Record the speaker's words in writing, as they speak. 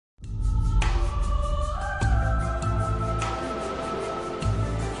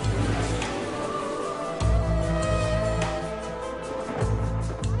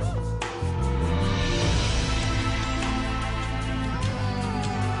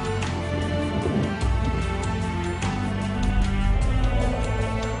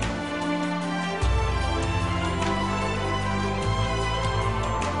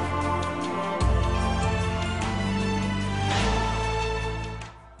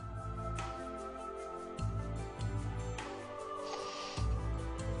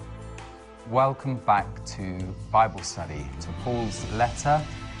Welcome back to Bible study, to Paul's letter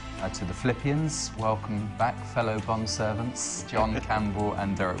to the Philippians. Welcome back, fellow bondservants, John Campbell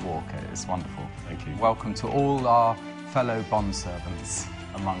and Derek Walker. It's wonderful. Thank you. Welcome to all our fellow bondservants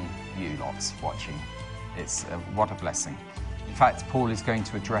among you lots watching. It's what a blessing. In fact, Paul is going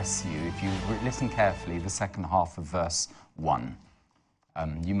to address you, if you listen carefully, the second half of verse 1.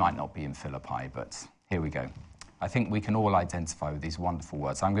 You might not be in Philippi, but here we go. I think we can all identify with these wonderful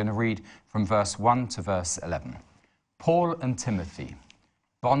words. I'm going to read from verse 1 to verse 11. Paul and Timothy,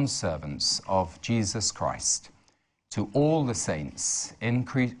 bondservants of Jesus Christ, to all the saints in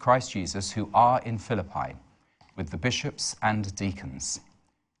Christ Jesus who are in Philippi, with the bishops and deacons,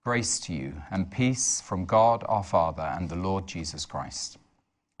 grace to you and peace from God our Father and the Lord Jesus Christ.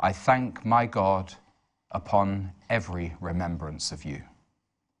 I thank my God upon every remembrance of you,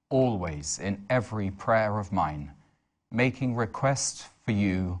 always in every prayer of mine, making request for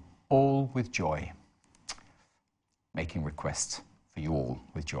you all with joy. Making request for you all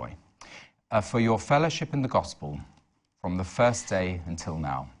with joy. For your fellowship in the gospel from the first day until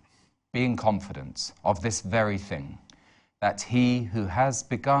now, being confident of this very thing, that he who has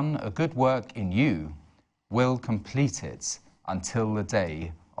begun a good work in you will complete it until the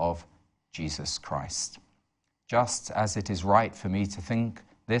day of Jesus Christ. Just as it is right for me to think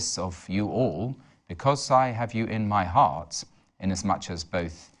this of you all, because I have you in my heart, inasmuch as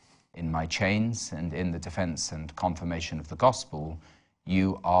both in my chains and in the defense and confirmation of the gospel,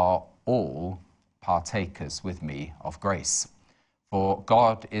 you are all partakers with me of grace. For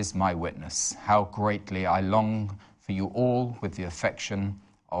God is my witness, how greatly I long for you all with the affection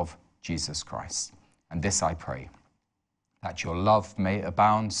of Jesus Christ. And this I pray, that your love may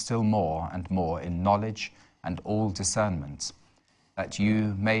abound still more and more in knowledge and all discernment, that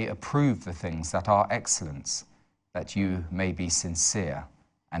you may approve the things that are excellent, that you may be sincere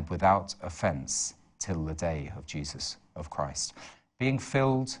and without offense till the day of Jesus of Christ, being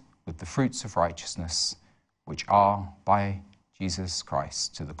filled with the fruits of righteousness, which are by Jesus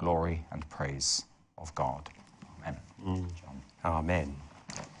Christ, to the glory and praise of God. Amen. John. Amen.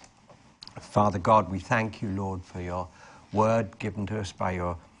 Father God, we thank you, Lord, for your word given to us by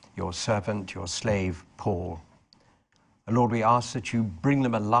your servant, your slave, Paul. And Lord, we ask that you bring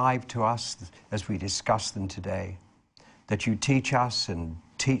them alive to us as we discuss them today, that you teach us and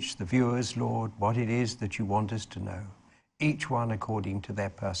teach the viewers, Lord, what it is that you want us to know, each one according to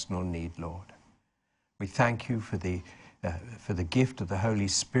their personal need, Lord. We thank you for the gift of the Holy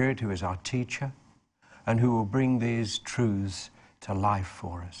Spirit, who is our teacher and who will bring these truths to life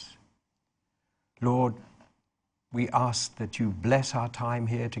for us. Lord, we ask that you bless our time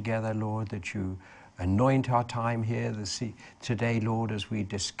here together, Lord, that you anoint our time here today, Lord, as we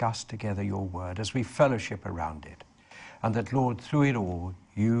discuss together your word, as we fellowship around it. And that, Lord, through it all,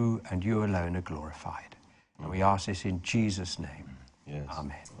 you and you alone are glorified. And we ask this in Jesus' name. Yes.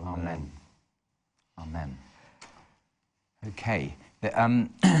 Amen. Amen. Amen. Okay.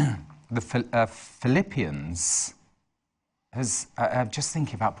 The Philippians I'm just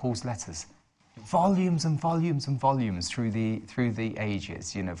thinking about Paul's letters. Volumes and volumes and volumes through the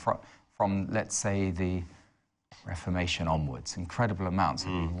ages, you know, from let's say the Reformation onwards, incredible amounts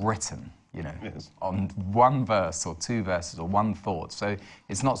have been written, you know, yes, on one verse or two verses or one thought. So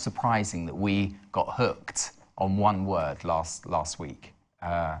it's not surprising that we got hooked on one word last week,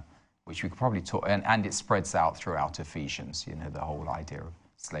 which we could probably talk, and it spreads out throughout Ephesians, you know, the whole idea of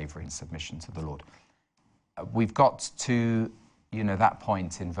slavery and submission to the Lord. We've got to, you know, that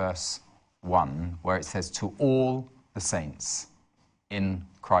point in verse 1 where it says, to all the saints in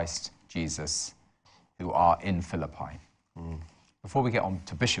Christ Jesus who are in Philippi. Before we get on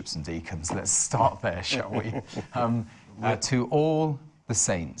to bishops and deacons, let's start there, shall we? To all the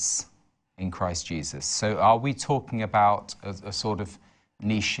saints in Christ Jesus. So are we talking about a sort of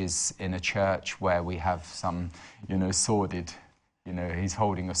niches in a church where we have some, you know, sordid, you know, he's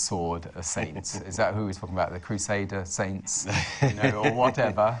holding a sword, a saint. Is that who he's talking about? The Crusader saints, you know, or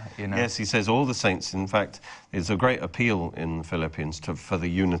whatever, you know? Yes, he says all the saints. In fact, there's a great appeal in Philippians for the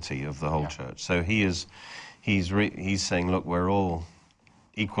unity of the whole church. So he's saying, look, we're all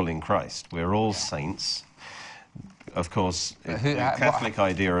equal in Christ. We're all saints. Of course, the Catholic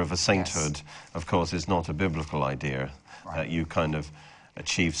idea of a sainthood, of course, is not a biblical idea. That you kind of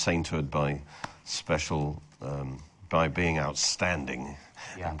achieve sainthood by special... by being outstanding,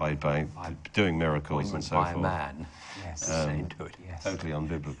 and by doing miracles and so forth. By a man. Yes, sainthood. Yes. Totally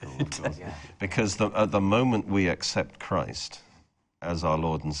unbiblical, of course. Because at the moment we accept Christ as our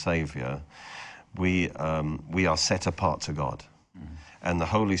Lord and Saviour, we are set apart to God. and the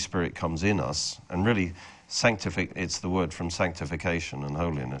Holy Spirit comes in us, and really it's the word from sanctification and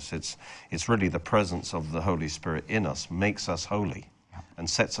holiness. It's really the presence of the Holy Spirit in us makes us holy and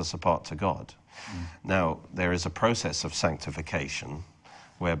sets us apart to God. Now, there is a process of sanctification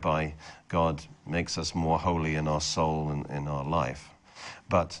whereby God makes us more holy in our soul and in our life.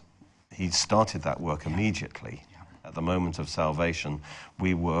 But he started that work immediately. At the moment of salvation,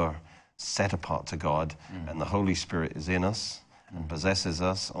 we were set apart to God, and the Holy Spirit is in us and possesses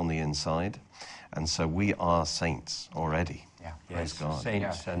us on the inside. And so we are saints already. Yeah. Praise God.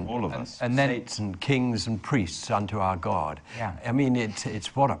 Saints and all of us. and saints and kings and priests unto our God. Yeah. I mean,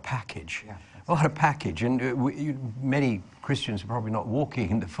 it's what a package. Yeah. What a package. And many Christians are probably not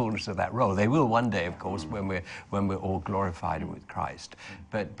walking in the fullness of that role. They will one day, of course, when we're all glorified with Christ.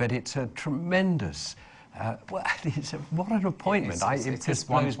 But it's a tremendous. What an appointment! It just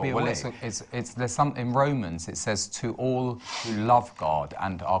blows me away. There's some in Romans. It says to all who love God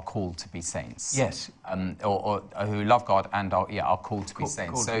and are called to be saints. Yes, or who love God and are called to be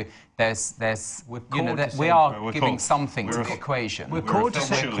saints. So we are giving something to the equation. We're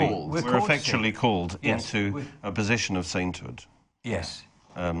effectually called into a position of sainthood. Yes.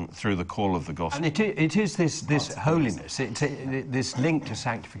 Through the call of the gospel. And it is this holiness, this link to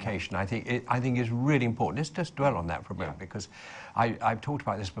sanctification, I think is really important. Let's just dwell on that for a moment, because I've talked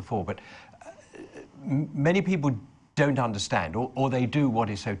about this before, but many people don't understand, or they do what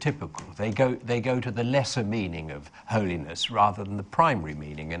is so typical. They go to the lesser meaning of holiness rather than the primary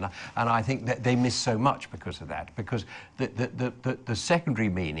meaning, and I think that they miss so much because of that, because the secondary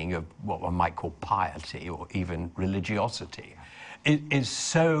meaning of what one might call piety or even religiosity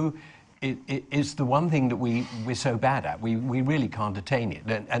is the one thing that we're so bad at. We really can't attain it.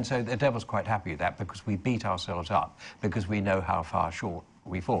 And so the devil's quite happy with that, because we beat ourselves up because we know how far short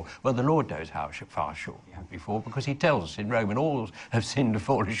we fall. Well, the Lord knows how far short we fall, because he tells us in Romans, all have sinned and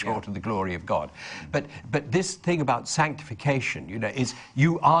fallen short of the glory of God. But this thing about sanctification, is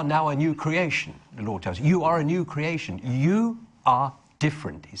you are now a new creation, the Lord tells you. You are a new creation. You are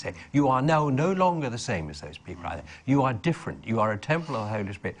different, he said. You are now no longer the same as those people either. You are different. You are a temple of the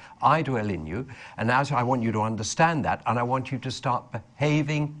Holy Spirit. I dwell in you, and as I want you to understand that, and I want you to start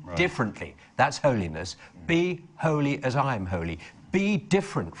behaving differently. That's holiness. Be holy as I am holy. Be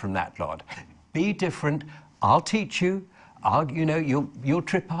different from that lot. Be different. I'll teach you. You'll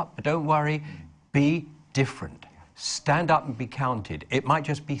trip up, but don't worry. Be different. Stand up and be counted. It might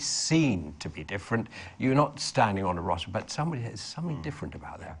just be seen to be different. You're not standing on a roster, but there's something different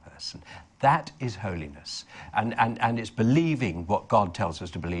about that person. That is holiness. And it's believing what God tells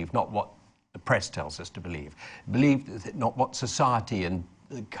us to believe, not what the press tells us to believe. Believe not what society and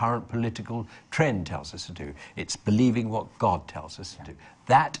the current political trend tells us to do. It's believing what God tells us to do.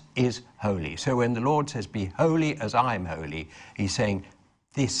 That is holy. So when the Lord says, be holy as I am holy, he's saying,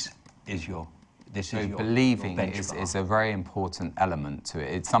 this is your believing is a very important element to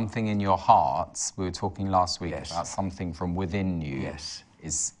it. It's something in your hearts. We were talking last week about something from within you. Yes.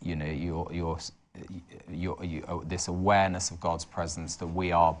 Is this awareness of God's presence, that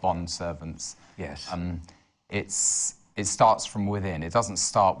we are bond servants. Yes. It starts from within. It doesn't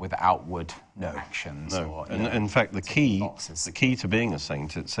start with outward actions. No. In fact, the key to being a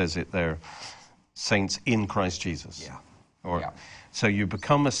saint, it says it there, saints in Christ Jesus. Yeah. So you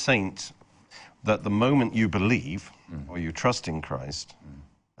become a saint that the moment you believe or you trust in Christ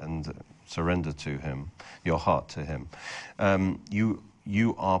and surrender to him, your heart to him,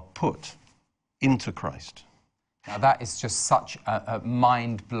 you are put into Christ. Now that is just such a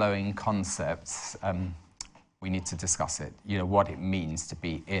mind-blowing concept. We need to discuss it, what it means to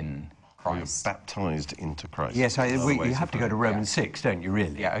be in Christ. You're baptized into Christ. Yes, you have to go to Romans 6, don't you,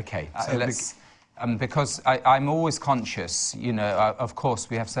 really? Yeah, okay. So let's... because I'm always conscious, of course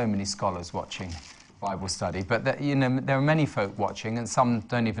we have so many scholars watching Bible study, but there are many folk watching, and some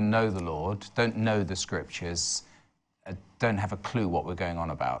don't even know the Lord, don't know the scriptures, don't have a clue what we're going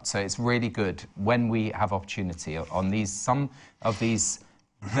on about. So it's really good when we have opportunity on some of these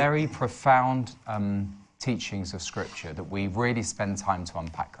very profound teachings of scripture, that we really spend time to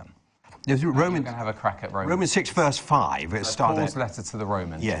unpack them. We're going to have a crack at Romans 6 verse 5. It starts Paul's letter to the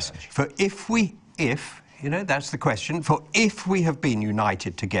Romans. Yes. Church. For if that's the question. For if we have been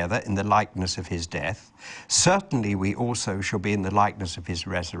united together in the likeness of his death, certainly we also shall be in the likeness of his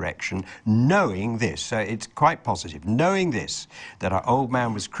resurrection, knowing this. So it's quite positive. Knowing this, that our old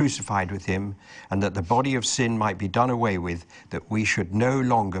man was crucified with him, and that the body of sin might be done away with, that we should no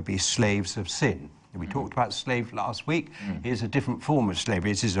longer be slaves of sin. We talked about slave last week. Here's a different form of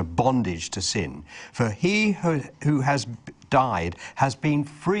slavery. This is a bondage to sin. For he who has died has been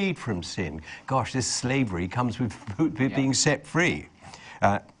freed from sin. Gosh, this slavery comes with being set free.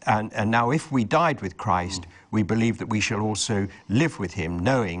 And now if we died with Christ, we believe that we shall also live with him,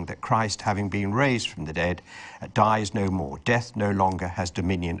 knowing that Christ, having been raised from the dead, dies no more. Death no longer has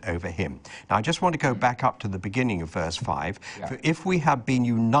dominion over him. Now, I just want to go back up to the beginning of verse 5. Yeah. For if we have been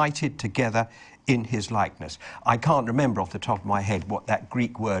united together in his likeness. I can't remember off the top of my head what that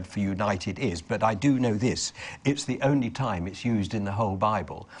Greek word for united is, but I do know this. It's the only time it's used in the whole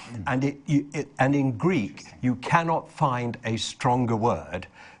Bible. And and in Greek, you cannot find a stronger word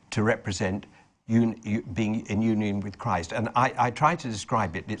to represent being in union with Christ. And I try to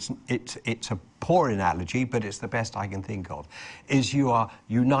describe it. It's a poor analogy, but it's the best I can think of. Is you are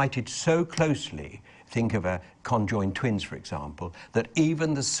united so closely. Think of a conjoined twins, for example, that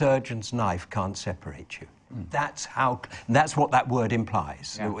even the surgeon's knife can't separate you. That's what that word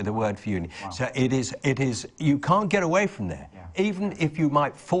implies, the word for union. Wow. So it is, you can't get away from there. Yeah. Even if you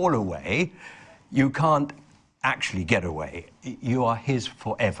might fall away, you can't actually get away. You are his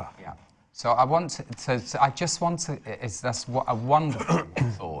forever. Yeah. So I just want to, that's what a wonderful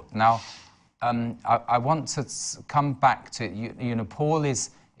thought. Now, I want to come back to, Paul is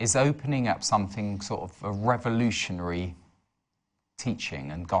opening up something sort of a revolutionary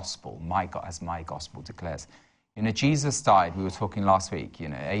teaching and gospel, as my gospel declares. Jesus died, we were talking last week,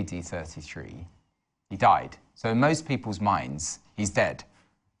 AD 33. He died. So in most people's minds, he's dead.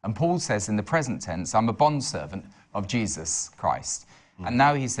 And Paul says in the present tense, I'm a bondservant of Jesus Christ. Mm. And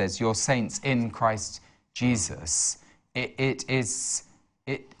now he says, you're saints in Christ Jesus.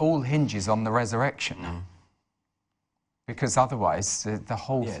 It all hinges on the resurrection. Mm. Because otherwise, the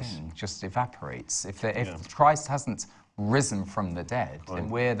whole thing just evaporates. If Christ hasn't risen from the dead, then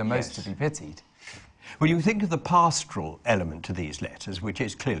we're the most to be pitied. Well, you think of the pastoral element to these letters, which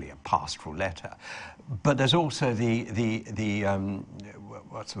is clearly a pastoral letter, but there's also the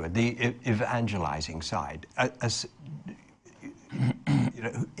evangelizing side.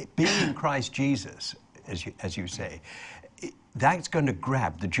 Being in Christ Jesus, as you say, that's going to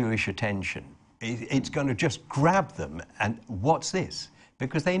grab the Jewish attention. It's going to just grab them, and what's this?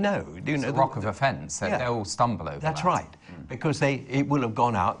 Because they know. It's a rock of offence. They'll stumble over That's that. right. Because it will have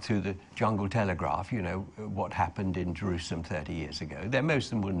gone out through the jungle telegraph, what happened in Jerusalem 30 years ago. Most of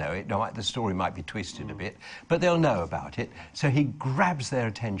them will know it. The story might be twisted a bit, but they'll know about it. So he grabs their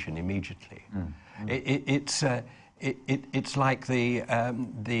attention immediately. It's like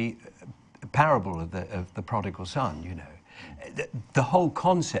the parable of the prodigal son, The whole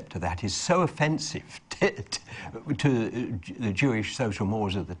concept of that is so offensive to the Jewish social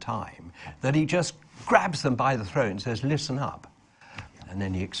mores of the time that he just grabs them by the throat and says, listen up. And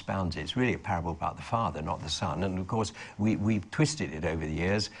then he expounds it. It's really a parable about the father, not the son. And of course, we've twisted it over the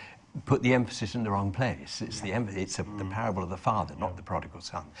years, put the emphasis in the wrong place. It's the parable of the father, not the prodigal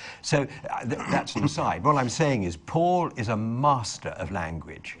son. So that's an aside. What I'm saying is Paul is a master of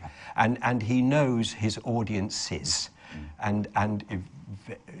language, and he knows his audiences. And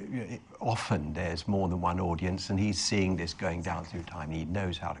often there's more than one audience, and he's seeing this going down through time. He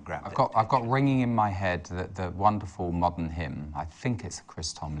knows how to grab it. I've got ringing in my head the wonderful modern hymn. I think it's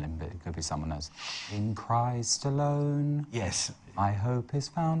Chris Tomlin, but it could be someone else. In Christ alone, yes, my hope is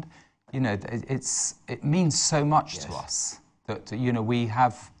found. It means so much to us that we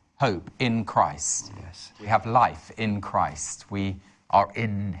have hope in Christ. Yes, we have life in Christ. We are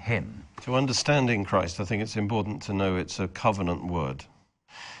in him. To understand in Christ, I think it's important to know it's a covenant word.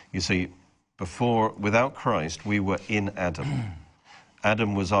 You see, without Christ, we were in Adam.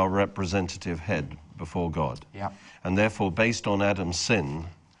 Adam was our representative head before God. Yeah. And therefore, based on Adam's sin,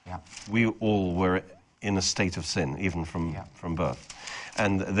 we all were in a state of sin, even from birth.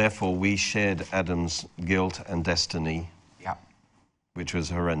 And therefore, we shared Adam's guilt and destiny, which was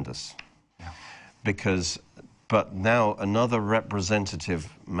horrendous. Yeah. But now another representative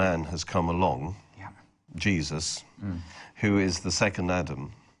man has come along, Jesus, who is the second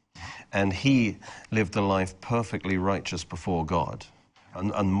Adam, and he lived a life perfectly righteous before God.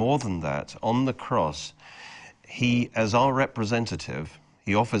 And more than that, on the cross, he, as our representative,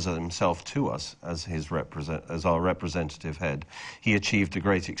 he offers himself to us as as our representative head. He achieved a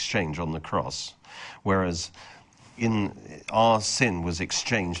great exchange on the cross, whereas our sin was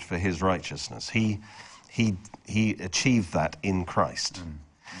exchanged for his righteousness. He achieved that in Christ,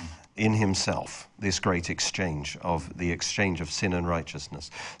 in himself, this great exchange of sin and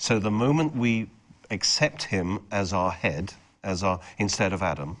righteousness. So the moment we accept him as our head, instead of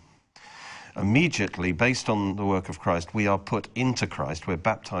Adam, immediately, based on the work of Christ, we are put into Christ, we're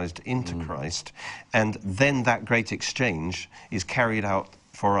baptized into Christ, and then that great exchange is carried out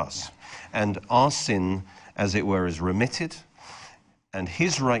for us. And our sin, as it were, is remitted, and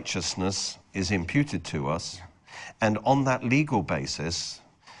his righteousness is imputed to us, And on that legal basis,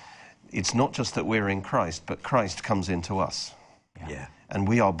 it's not just that we're in Christ, but Christ comes into us. Yeah. And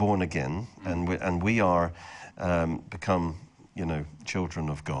we are born again, and we are become, children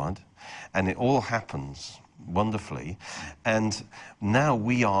of God. And it all happens wonderfully. And now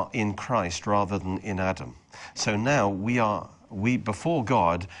we are in Christ rather than in Adam. So now we before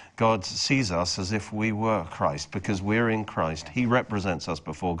God sees us as if we were Christ, because we're in Christ. He represents us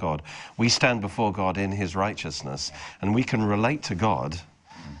before God. We stand before God in his righteousness, and we can relate to God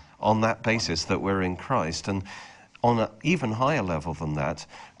on that basis that we're in Christ. And on an even higher level than that,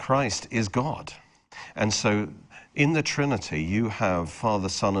 Christ is God. And so in the Trinity, you have Father,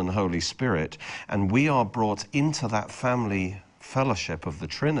 Son, and Holy Spirit, and we are brought into that family fellowship of the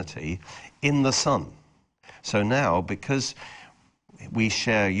Trinity in the Son. So now, because we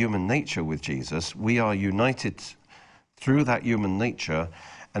share human nature with Jesus, we are united through that human nature,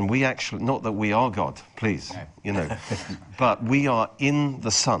 and we actually, not that we are God, please, but we are in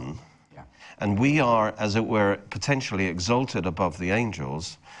the Son, and we are, as it were, potentially exalted above the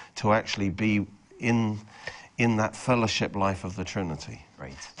angels to actually be in that fellowship life of the Trinity.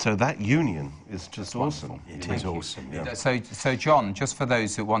 Great. So that union is just awesome. It is awesome. Yeah. So John, just for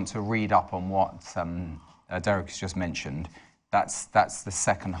those who want to read up on what Derek has just mentioned, that's the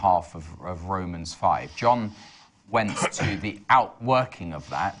second half of Romans 5. John went to the outworking of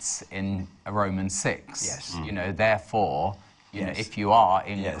that in Romans 6. Yes. Therefore, Yes. if you are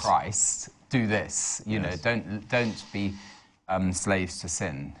in Yes. Christ, do this. Don't be slaves to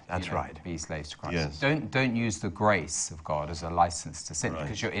sin. That's right. Be slaves to Christ. Yes. Don't use the grace of God as a license to sin, Right.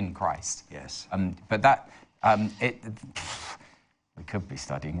 because you're in Christ. Yes. But that we could be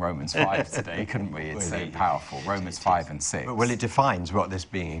studying Romans 5 today, couldn't we? It's so powerful. Romans 5 and 6. Well, it defines what this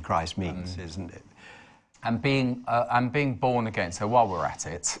being in Christ means, isn't it? And being born again. So while we're at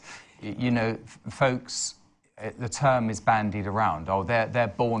it, folks, the term is bandied around. Oh,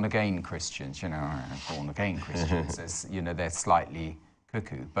 they're born again Christians. Born again Christians. They're slightly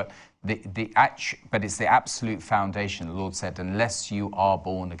cuckoo. But but it's the absolute foundation. The Lord said, unless you are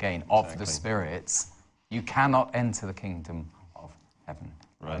born again of the spirits, you cannot enter the kingdom of heaven.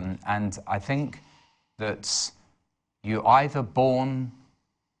 Right. And I think that you're either born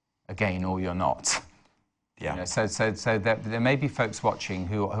again or you're not. Yeah. So there may be folks watching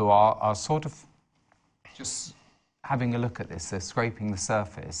who are sort of just having a look at this. They're scraping the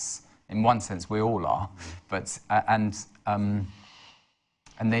surface. In one sense, we all are, but and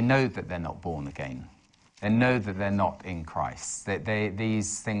they know that they're not born again. They know that they're not in Christ.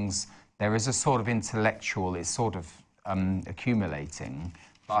 These things, there is a sort of intellectual. It's sort of accumulating.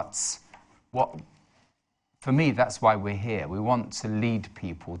 But for me, that's why we're here. We want to lead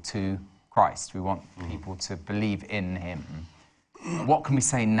people to Christ. We want people to believe in him. What can we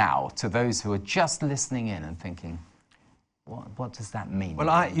say now to those who are just listening in and thinking, what does that mean? Well,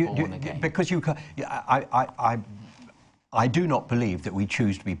 I do not believe that we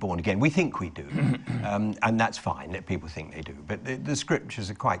choose to be born again. We think we do, and that's fine that people think they do. But the scriptures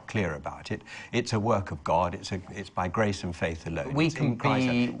are quite clear about it. It's a work of God. It's by grace and faith alone. But we it's can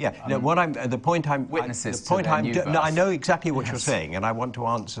be witnesses to the new birth. I know exactly what you're saying, and I want to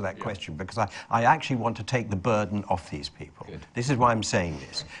answer that question because I actually want to take the burden off these people. Good. This is why I'm saying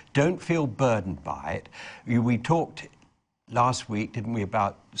this. Don't feel burdened by it. We talked last week, didn't we,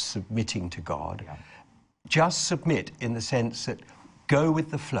 about submitting to God. Yeah. Just submit in the sense that go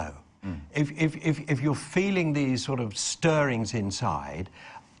with the flow. If you're feeling these sort of stirrings inside,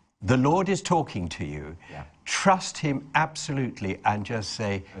 the Lord is talking to you. Yeah. Trust him absolutely and just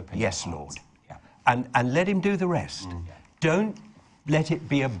say, Open yes, your heart. Lord. Yeah. And let him do the rest. Don't let it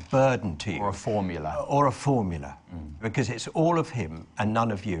be a burden to you. Or a formula. Because it's all of him and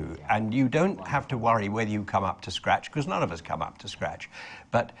none of you. Yeah. And you don't have to worry whether you come up to scratch, because none of us come up to scratch.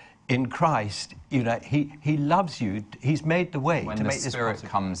 But in Christ, he loves you. He's made the way When to the make this Spirit possible.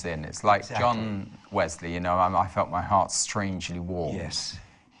 comes in, it's like Exactly. John Wesley. I felt my heart strangely warm. Yes.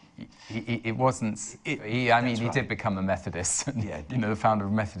 It wasn't. He did become a Methodist. Yeah. The founder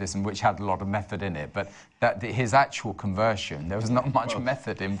of Methodism, which had a lot of method in it. But his actual conversion, there was not much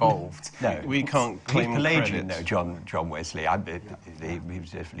method involved. No, We can't claim he's Pelagian, credit. though, John Wesley. He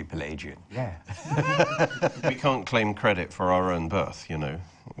was definitely Pelagian. Yeah. We can't claim credit for our own birth,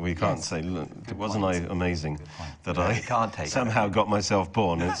 We can't Yes. say, look, Good wasn't point. I amazing that No, I you can't take somehow got myself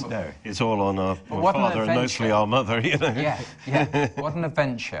born? It's all on our what an father and mostly adventure. our mother, Yeah. What an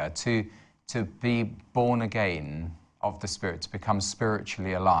adventure to be born again of the Spirit, to become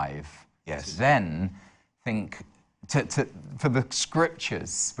spiritually alive. Yes. To then think for the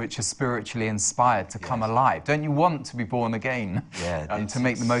scriptures, which are spiritually inspired, to come alive. Don't you want to be born again? Yeah, to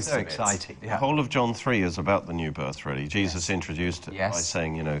make the most so of it. exciting. Yeah. The whole of John 3 is about the new birth, really. Jesus introduced it by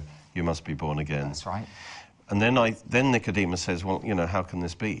saying, you must be born again. That's right. And then Nicodemus says, well, how can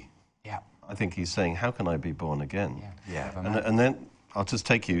this be? Yeah. I think he's saying, how can I be born again? Yeah. And then I'll just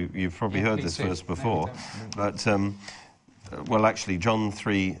take you've probably heard this verse before, but, well, actually, John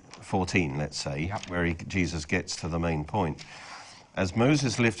 3:14, let's say, where Jesus gets to the main point. As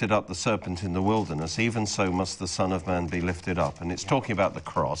Moses lifted up the serpent in the wilderness, even so must the Son of Man be lifted up. And it's talking about the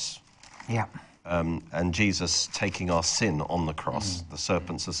cross. Yeah. And Jesus taking our sin on the cross. The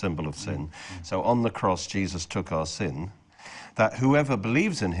serpent's a symbol of sin. So on the cross, Jesus took our sin, that whoever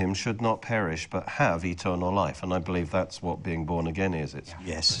believes in him should not perish, but have eternal life. And I believe that's what being born again is. It's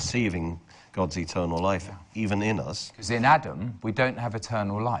receiving God's eternal life, even in us. Because in Adam, we don't have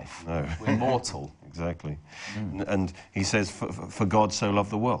eternal life. No. We're mortal. Exactly. And he says, for God so loved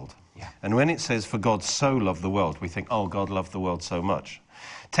the world. Yeah. And when it says, for God so loved the world, we think, oh, God loved the world so much.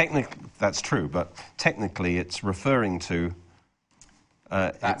 Technically, that's true, but technically it's referring to,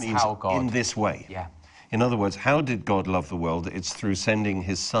 it means how God, in this way. Yeah. In other words, how did God love the world? It's through sending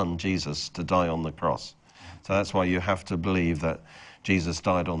his son, Jesus, to die on the cross. So that's why you have to believe that Jesus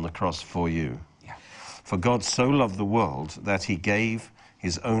died on the cross for you. Yeah. For God so loved the world that he gave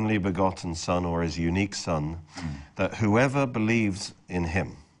his only begotten Son, or his unique Son, that whoever believes in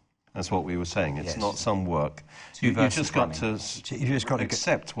him, that's what we were saying, it's not some work. You just got to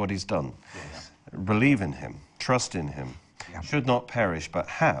accept what he's done. Yes. Believe in him, trust in him, should not perish but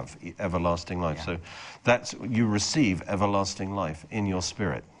have everlasting life. So that's, you receive everlasting life in your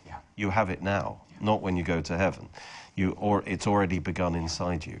spirit. Yeah. You have it now, not when you go to heaven. It's already begun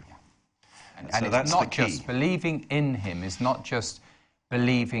inside you. And so it's that's not the key. just believing in him, it's not just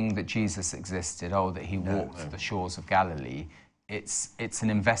believing that Jesus existed, that he walked the shores of Galilee. It's an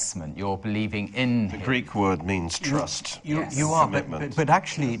investment. You're believing in him. The Greek word means trust. You are, but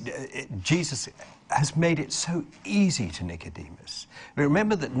actually, Jesus has made it so easy to Nicodemus.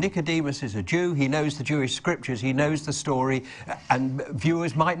 Remember that Nicodemus is a Jew. He knows the Jewish scriptures. He knows the story, and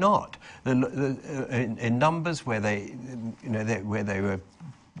viewers might not. In Numbers, where they were.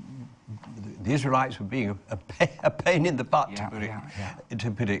 The Israelites were being a pain in the butt,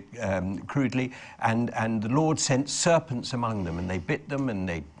 to put it crudely, and the Lord sent serpents among them, and they bit them,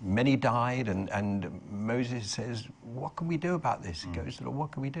 and many died, and Moses says, what can we do about this? He goes, Lord,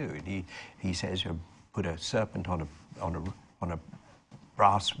 what can we do? And he says, put a serpent on a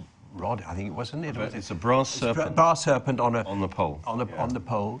brass rod, I think it was, isn't it? It's a brass serpent. Brass serpent on the pole. On the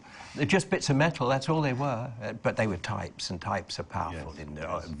pole. They're just bits of metal. That's all they were. But they were types, and types are powerful.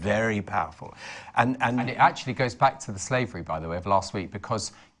 Very powerful. And it actually goes back to the slavery, by the way, of last week,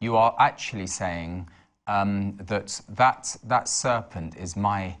 because you are actually saying that serpent is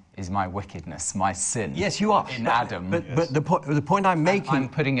my wickedness, my sin. Yes, you are. In Adam. But the point I'm making... I'm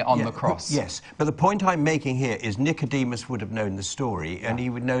putting it on the cross. Yes, but the point I'm making here is Nicodemus would have known the story, and he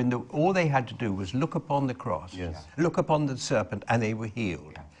would know that all they had to do was look upon the cross, look upon the serpent, and they were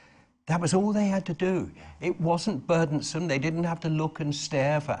healed. Yeah. That was all they had to do. It wasn't burdensome. They didn't have to look and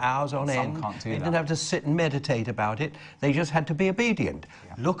stare for hours on end. They didn't have to sit and meditate about it. They just had to be obedient.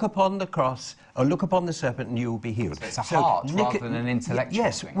 Yeah. Look upon the cross, or look upon the serpent, and you will be healed. So it's a heart rather than an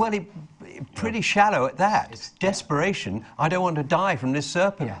intellectual thing. Well, pretty shallow at that. It's desperation. I don't want to die from this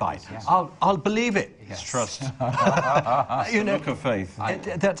serpent bite. Yes. I'll believe it. It's trust. Look of faith.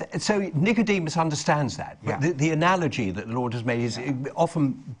 So Nicodemus understands that. But the analogy that the Lord has made is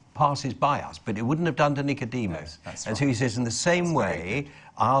often passes by us, but it wouldn't have done to Nicodemus. No, and so he says, in the same way,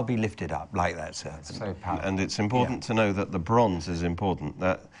 I'll be lifted up like that serpent. So powerful. And it's important to know that the bronze is important.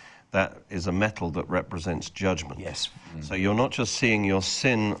 That is a metal that represents judgment. Yes. So you're not just seeing your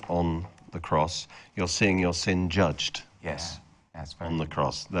sin on the cross, you're seeing your sin judged. Yes. On the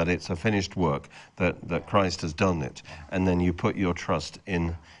cross, that it's a finished work, that Christ has done it, and then you put your trust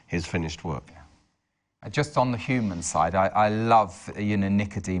in his finished work. Just on the human side, I love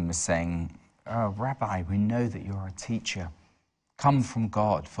Nicodemus saying, "Oh, Rabbi, we know that you're a teacher, come from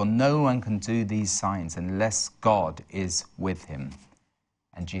God, for no one can do these signs unless God is with him."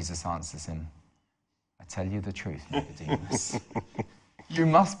 And Jesus answers him, "I tell you the truth, Nicodemus. You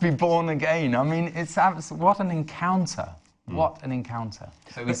must be born again." I mean, what an encounter. What an encounter.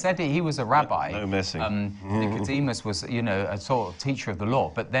 So he said he was a rabbi. No messing. Nicodemus was, a sort of teacher of the law.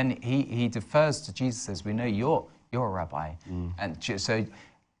 But then he defers to Jesus, says, we know you're a rabbi. And so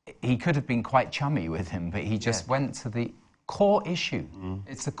he could have been quite chummy with him, but he just went to the core issue.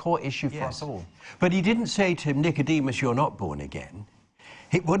 It's a core issue for us all. But he didn't say to Nicodemus, you're not born again.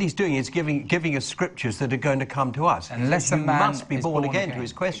 What he's doing is giving us scriptures that are going to come to us. Unless a you man must be is born again, to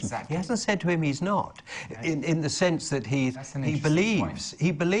his question. Exactly. He hasn't said to him he's not, in the sense that he believes.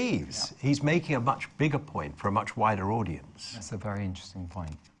 He believes. Yeah. He's making a much bigger point for a much wider audience. That's a very interesting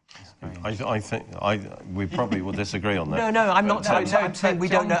point. I think we probably will disagree on that. No, I'm not. I'm saying we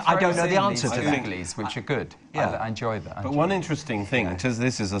don't know. I don't know the answer to that. Which are good. Yeah. I enjoy that. But one interesting thing,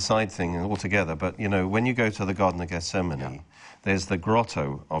 this is a side thing altogether, but when you go to the Garden of Gethsemane, there's the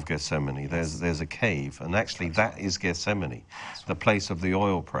grotto of Gethsemane, there's a cave, and actually that is Gethsemane, the place of the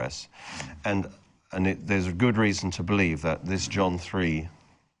oil press. And there's a good reason to believe that this John 3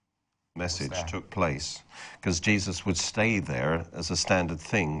 message took place, because Jesus would stay there as a standard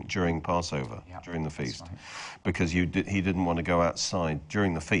thing during Passover, during the feast, because he didn't want to go outside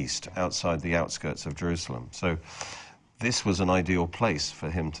during the feast, outside the outskirts of Jerusalem. So this was an ideal place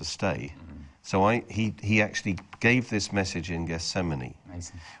for him to stay. So he actually gave this message in Gethsemane,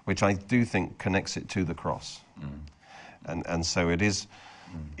 which I do think connects it to the cross. And so it is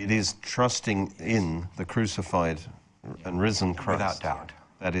trusting in the crucified and risen Christ. Without doubt.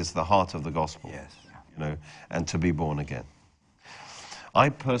 That is the heart of the gospel. Yes. And to be born again. I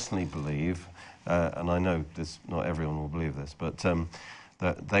personally believe, and I know not everyone will believe this, but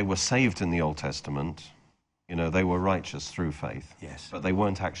that they were saved in the Old Testament. They were righteous through faith. Yes. But they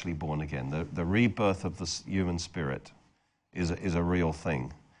weren't actually born again. The rebirth of the human spirit is a real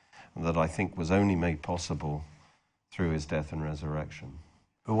thing, that I think was only made possible through his death and resurrection.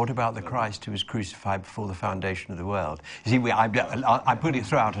 But what about the Christ who was crucified before the foundation of the world? You see, I put it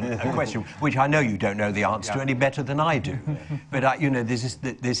throughout a question which I know you don't know the answer to any better than I do. But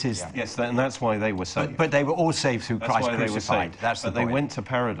this is. Yes, and that's why they were saved. But they were all saved through Christ crucified. That's the point. They went to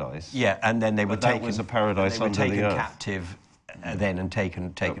paradise. Yeah, and then they were taken. That was a paradise under the earth. They were taken captive, then and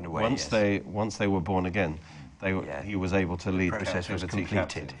taken away. Once they were born again, he was able to lead the process was completed.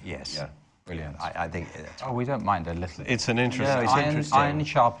 Captive. Yes. Yeah. Brilliant. I think. We don't mind a little. It's an interesting. No, it's interesting. Iron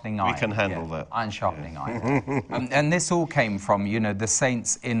sharpening iron. We can handle that. Iron sharpening iron. And this all came from, the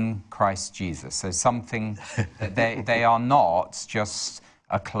saints in Christ Jesus. So something that they are not just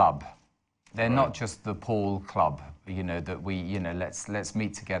a club. They're not just the Paul Club. That we let's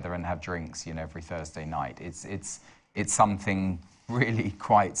meet together and have drinks. Every Thursday night. It's something really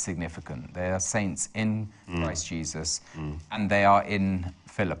quite significant. They are saints in Christ Jesus, and they are in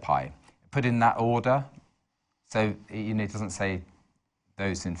Philippi. Put in that order. So, it doesn't say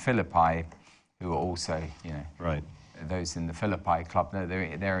those in Philippi who are also, right. Those in the Philippi club. No,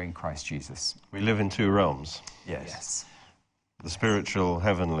 they're in Christ Jesus. We live in two realms. Yes. The spiritual,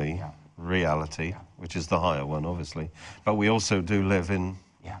 heavenly reality, which is the higher one, obviously. But we also do live in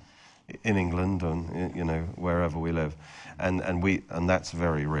England and, wherever we live. And that's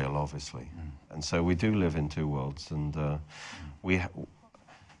very real, obviously. And so we do live in two worlds. And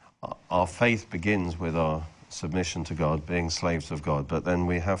our faith begins with our submission to God, being slaves of God, but then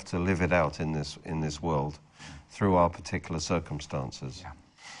we have to live it out in this world through our particular circumstances.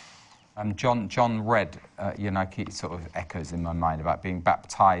 John read, it sort of echoes in my mind about being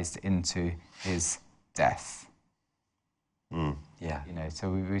baptized into his death.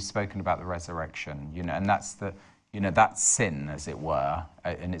 So we've spoken about the resurrection, and that's that's sin, as it were,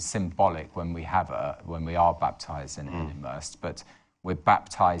 and it's symbolic when we are baptized and immersed, but we're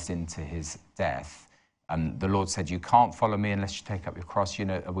baptized into his death. And the Lord said, you can't follow me unless you take up your cross.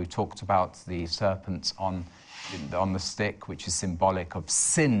 We've talked about the serpent on the stick, which is symbolic of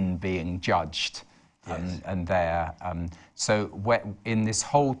sin being judged. Yes. And there. So in this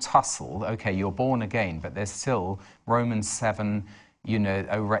whole tussle, okay, you're born again, but there's still Romans 7,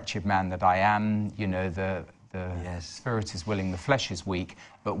 O wretched man that I am, the spirit is willing, the flesh is weak,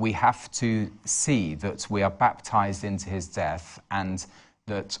 but we have to see that we are baptized into his death and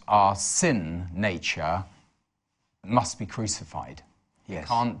that our sin nature must be crucified. Yes. You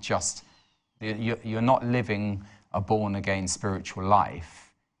can't just, you're not living a born-again spiritual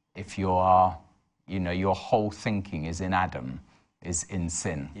life if you are, your whole thinking is in Adam, is in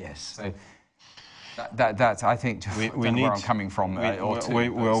sin. Yes. So that I think, where I'm coming from.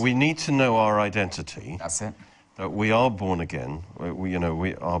 We need to know our identity. That's it. That we are born again.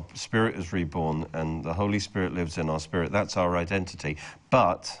 Our spirit is reborn, and the Holy Spirit lives in our spirit. That's our identity.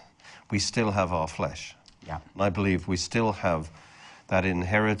 But we still have our flesh. Yeah. And I believe we still have that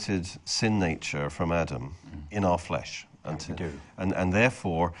inherited sin nature from Adam in our flesh. We do. And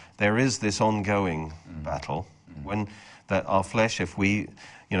therefore, there is this ongoing battle when that our flesh, if we,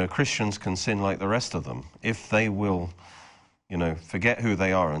 Christians can sin like the rest of them, if they will, forget who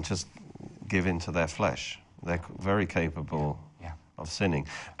they are and just give into their flesh. They're very capable of sinning.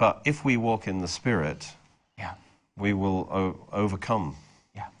 But if we walk in the Spirit, we will overcome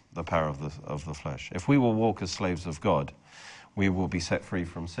the power of the flesh. If we will walk as slaves of God, we will be set free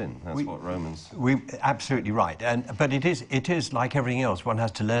from sin. That's what Romans... Absolutely right. But it is like everything else. One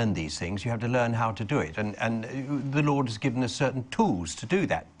has to learn these things. You have to learn how to do it. And the Lord has given us certain tools to do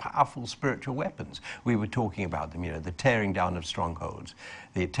that, powerful spiritual weapons. We were talking about them, the tearing down of strongholds,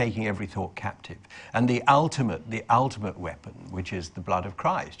 the taking every thought captive, and the ultimate weapon, which is the blood of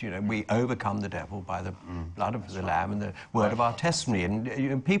Christ. We overcome the devil by the blood of the Lamb and the word of our testimony.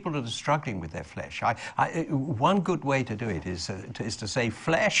 And people that are struggling with their flesh, one good way to do it is to say,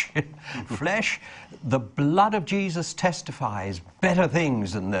 flesh, the blood of Jesus testifies better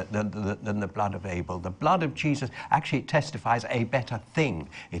things than the blood of Abel. The blood of Jesus actually testifies a better thing.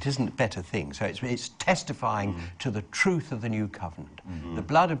 It isn't a better thing. So it's testifying to the truth of the new covenant. The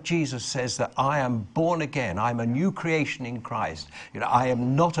blood of Jesus says that I am born again. I'm a new creation in Christ. I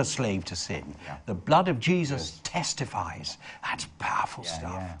am not a slave to sin. Yeah. The blood of Jesus testifies. That's powerful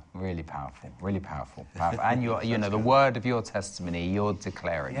stuff. Yeah, really powerful, really powerful. And the word of your testimony, you're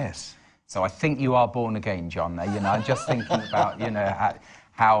declaring. Yes. So I think you are born again, John. I'm just thinking about,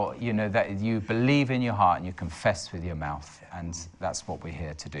 how that you believe in your heart and you confess with your mouth, and that's what we're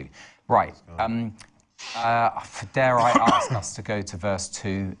here to do. Right. Dare I ask us to go to verse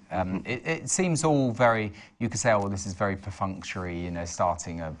 2? It seems all very, you could say, this is very perfunctory,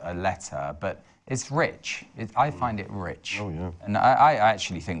 starting a letter, but it's rich. I find it rich. Oh, yeah. And I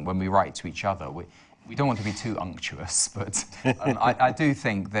actually think when we write to each other, we don't want to be too unctuous, but I do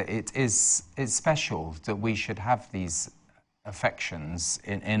think that it's special that we should have these affections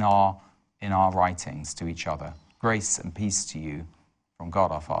in our writings to each other. Grace and peace to you from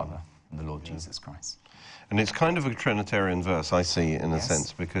God our Father and the Lord Jesus Christ. And it's kind of a Trinitarian verse, I see, in a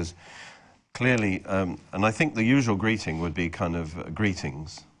sense, because clearly, and I think the usual greeting would be kind of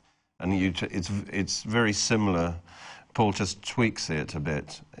greetings, and it's very similar. Paul just tweaks it a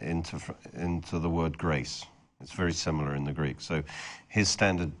bit into the word grace. It's very similar in the Greek. So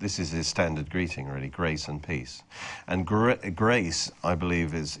this is his standard greeting, really, grace and peace. And grace, I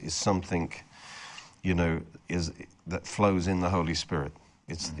believe, is something, that flows in the Holy Spirit.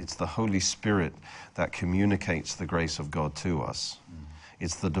 It's the Holy Spirit that communicates the grace of God to us.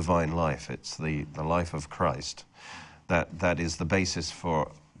 It's the divine life. It's the life of Christ that is the basis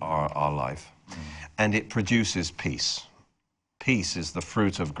for our life. And it produces peace. Peace is the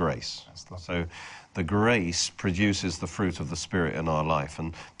fruit of grace. So the grace produces the fruit of the Spirit in our life.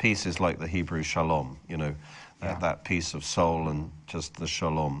 And peace is like the Hebrew shalom, that peace of soul and just the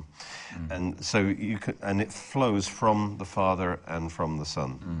shalom. And so and it flows from the Father and from the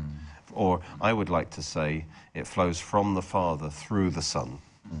Son. Or I would like to say it flows from the Father through the Son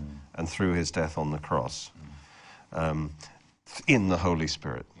and through his death on the cross in the Holy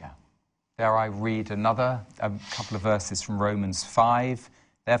Spirit. Yeah. Dare I read a couple of verses from Romans 5?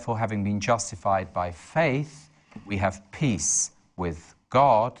 Therefore, having been justified by faith, we have peace with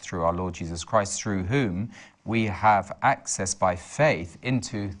God through our Lord Jesus Christ, through whom we have access by faith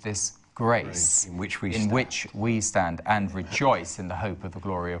into this grace in which we stand and rejoice in the hope of the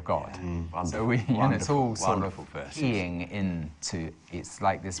glory of God. So it's all sort of keying into, it's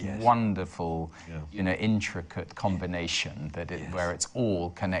like this wonderful, intricate combination where it's all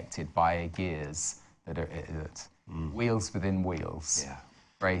connected by gears wheels within wheels. Yeah.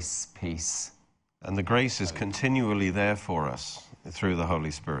 Grace, peace. And the grace is continually there for us through the Holy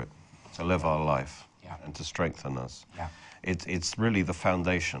Spirit to live our life and to strengthen us. Yeah. It's really the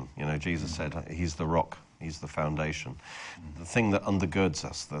foundation. Jesus said he's the rock, he's the foundation. The thing that undergirds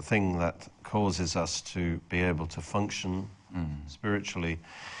us, the thing that causes us to be able to function spiritually,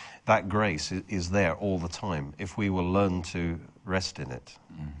 that grace is there all the time. If we will learn to rest in it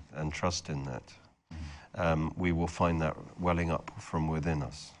and trust in that, we will find that welling up from within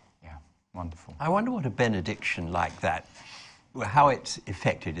us. Yeah, wonderful. I wonder what a benediction like that, how it's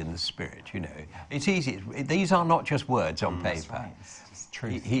effected in the Spirit, It's easy. These are not just words on paper. That's right. It's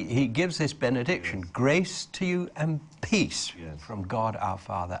truth. He gives this benediction, grace to you and peace from God our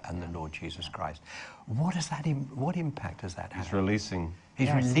Father and the Lord Jesus Christ. What impact does that have? He's releasing.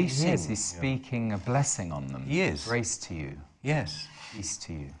 He's speaking a blessing on them. He is. Grace to you. Yes. Peace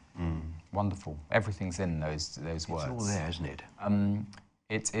to you. Wonderful. Everything's in those words. It's all there, isn't it?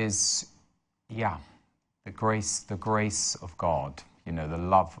 It is, the grace of God, the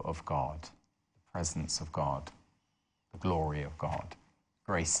love of God, the presence of God, the glory of God.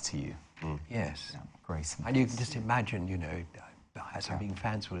 Grace to you. Yes. Yeah, grace. And you can just imagine, as I'm being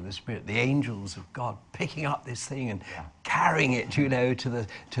fanciful in the Spirit, the angels of God picking up this thing and carrying it,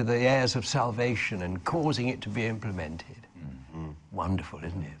 to the heirs of salvation and causing it to be implemented. Wonderful,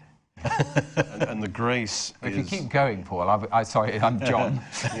 isn't it? And the grace If is... you keep going, Paul, sorry, I'm John.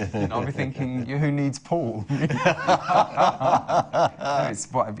 I'll be thinking, who needs Paul? No,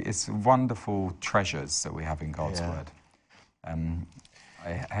 it's wonderful treasures that we have in God's Word.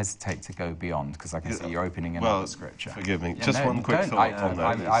 I hesitate to go beyond because I can see you're opening another scripture. Forgive me. Just one quick thought on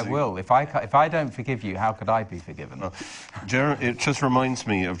that. I will. If I don't forgive you, how could I be forgiven? It just reminds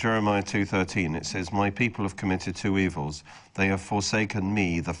me of Jeremiah 2:13. It says, "My people have committed two evils. They have forsaken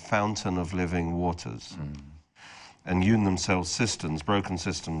me, the fountain of living waters, and hewn themselves cisterns, broken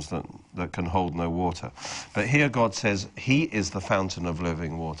cisterns that can hold no water." But here God says he is the fountain of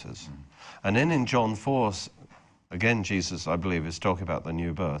living waters. And then in John 4, again, Jesus, I believe, is talking about the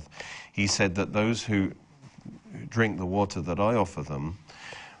new birth. He said that those who drink the water that I offer them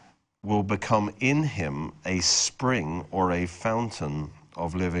will become in him a spring or a fountain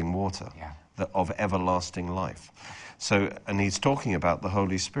of living water, of everlasting life. So, and he's talking about the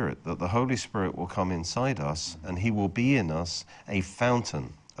Holy Spirit, that the Holy Spirit will come inside us and he will be in us a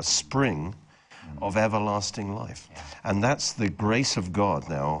fountain, a spring of everlasting life. And that's the grace of God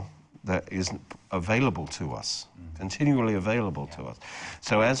now that is available to us, continually available to us.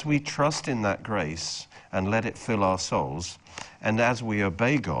 So as we trust in that grace and let it fill our souls, and as we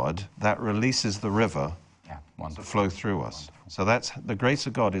obey God, that releases the river to flow through us. So that's the grace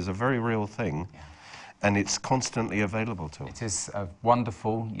of God is a very real thing, and it's constantly available to us. It is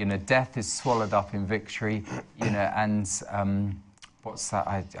wonderful. Death is swallowed up in victory. And what's that?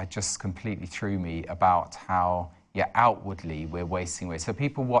 I just completely threw me about how outwardly we're wasting away. So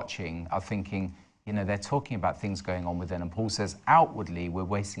people watching are thinking, they're talking about things going on within, and Paul says, outwardly we're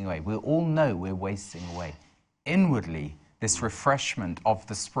wasting away. We all know we're wasting away. Inwardly, this refreshment of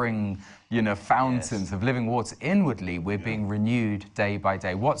the spring, fountains of living water, inwardly we're being renewed day by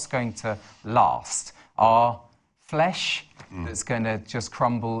day. What's going to last? Our flesh that's going to just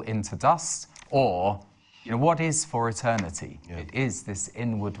crumble into dust, or what is for eternity? It is this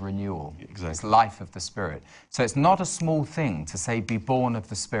inward renewal, this life of the Spirit. So it's not a small thing to say, be born of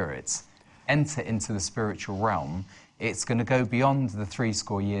the Spirit, enter into the spiritual realm. It's going to go beyond the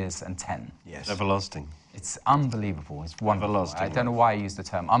 70 years and 10. Yes. Everlasting. It's unbelievable. It's wonderful. Everlasting. I don't know why I used the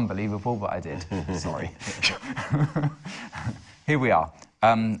term unbelievable, but I did. Sorry. Here we are.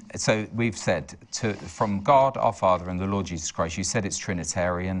 So we've said, from God our Father and the Lord Jesus Christ. You said it's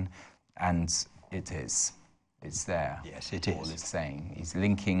Trinitarian, and it is. It's there. Yes, it Paul is saying. He's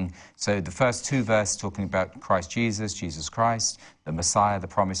linking. So the first two verses talking about Christ Jesus Christ, the Messiah, the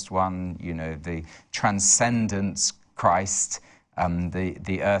promised one, the transcendent Christ,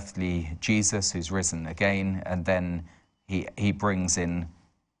 the earthly Jesus who's risen again, and then he brings in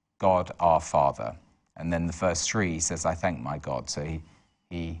God our Father. And then the first three, he says, I thank my God. So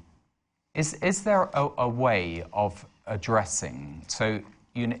is there a way of addressing, so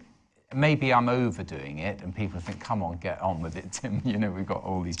maybe I'm overdoing it, and people think, come on, get on with it, Tim. We've got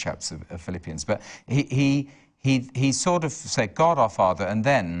all these chapters of Philippians. But he sort of said, God our Father, and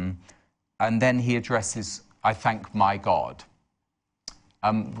then he addresses, I thank my God.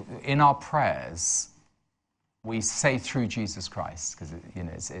 In our prayers, we say through Jesus Christ, because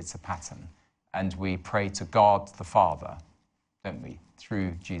it's a pattern. And we pray to God the Father, don't we,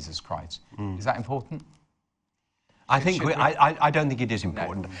 through Jesus Christ. Is that important? I don't think it is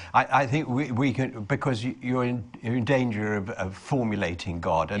important. No. I think we can, because you're in danger of formulating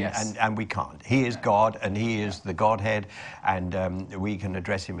God, and we can't. He is God, and he is the Godhead, and we can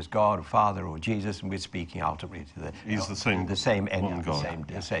address him as God or Father or Jesus, and we're speaking ultimately to He's the same end, God.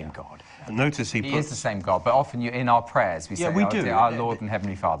 the same God. And notice he is the same God, but often in our prayers we say, we do. Our Lord and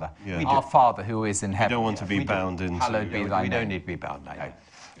Heavenly Father. Yeah. Our Father who is in heaven. We don't want to be bound into... Hallowed be thy name. We don't need to be bound like that.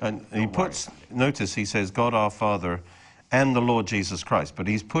 And notice he says, God our Father and the Lord Jesus Christ. But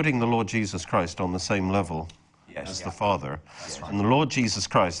he's putting the Lord Jesus Christ on the same level as the Father. Right. And the Lord Jesus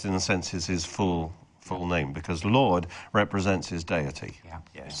Christ, in a sense, is his full name, because Lord represents his deity. Yeah.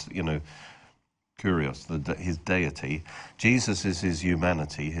 Yes. Curious, his deity. Jesus is his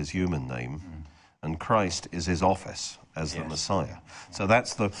humanity, his human name. And Christ is his office as the Messiah. So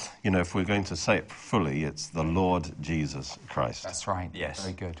that's if we're going to say it fully, it's the Lord Jesus Christ. That's right. Yes.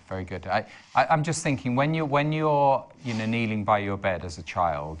 Very good, very good. I'm just thinking, when you're kneeling by your bed as a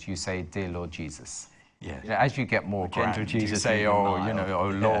child, you say, Dear Lord Jesus. Yes. As you get more gentle grand, Jesus, you say, oh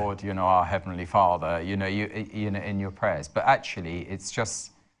Lord, our Heavenly Father, in your prayers. But actually, it's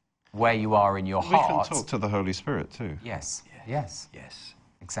just where you are in your heart. We can talk to the Holy Spirit too. Yes.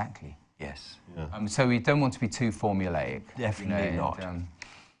 Exactly. Yes. Yeah. So we don't want to be too formulaic. Definitely not.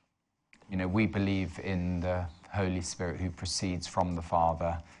 We believe in the Holy Spirit who proceeds from the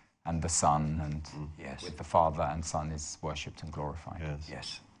Father and the Son, and with the Father and Son is worshipped and glorified.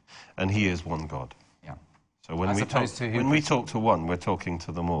 Yes. And he is one God. Yeah. So when we talk to one, we're talking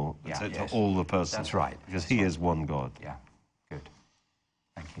to them all. Yeah. To all the persons. That's right. Because he is one God. Yeah. Good.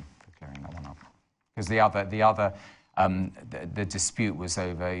 Thank you for clearing that one up. Because the dispute was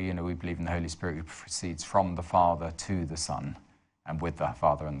over, we believe in the Holy Spirit who proceeds from the Father to the Son, and with the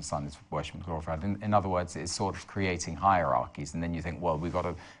Father and the Son is worship and glorified. In other words, it's sort of creating hierarchies, and then you think, well, we've got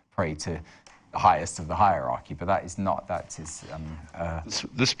to pray to the highest of the hierarchy, but that is not, that is...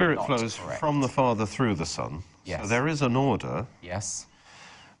 the Spirit flows correct. from the Father through the Son. Yes. So there is an order. Yes.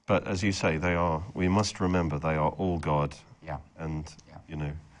 But as you say, we must remember they are all God. Yeah. And,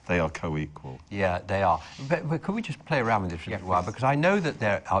 they are co-equal. Yeah, they are. But could we just play around with this for a little while? Because I know that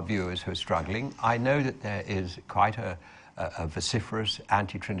there are viewers who are struggling. I know that there is quite a vociferous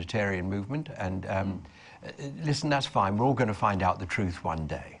anti-Trinitarian movement. And listen, that's fine. We're all going to find out the truth one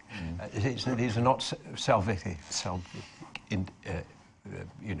day. These are not salvific.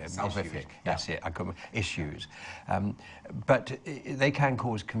 That's it. Issues, but they can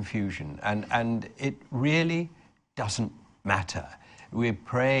cause confusion, and it really doesn't matter. We're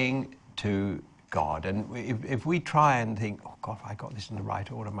praying to God, and if we try and think, oh God, have I got this in the right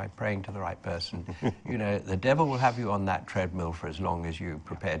order? Am I praying to the right person? The devil will have you on that treadmill for as long as you're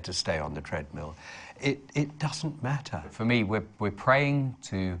prepared to stay on the treadmill. It doesn't matter. For me, we're praying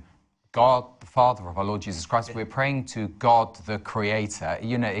to God, the Father of our Lord Jesus Christ. We're praying to God, the Creator.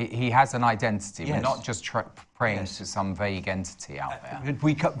 He has an identity. Yes. We're not just praying to some vague entity out there.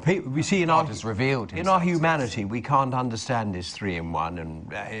 We see God has revealed in our himself humanity, we can't understand this 3 in 1,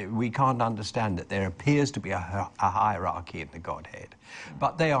 and we can't understand that there appears to be a hierarchy in the Godhead.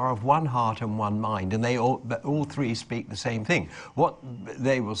 But they are of one heart and one mind, and all 3 speak the same thing. What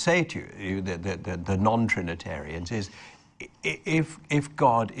they will say to you, the non-Trinitarians, is if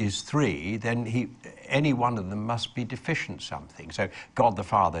God is 3, then any one of them must be deficient something. So God the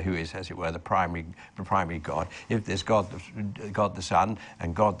Father, who is, as it were, the primary God. If there's God the Son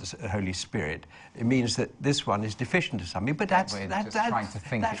and God the Holy Spirit, it means that this one is deficient of something. But that's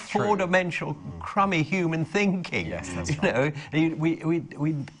four-dimensional, crummy human thinking. Yes, that's right.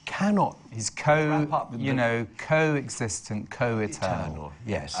 We cannot. He's co-existent, co-eternal.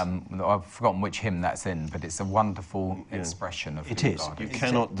 Yes. I've forgotten which hymn that's in, but it's a wonderful expression of it who is. God You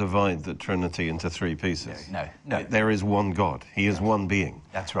cannot divide the Trinity into 3 pieces. No. There is one God. He is one being.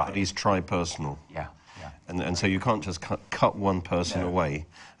 That's right. But he's tri-personal. Yeah. And so you can't just cut one person away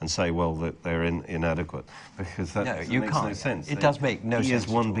and say, well, that they're inadequate, because that makes no sense. It does make no sense. He is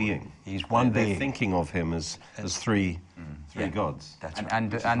one being. He's one being. They're thinking of him as 3 gods. That's right.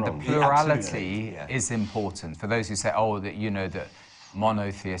 And the plurality is important for those who say, that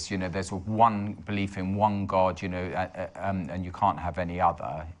monotheist, there's one belief in one God, and you can't have any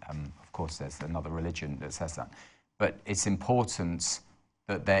other. Of course, there's another religion that says that, but it's important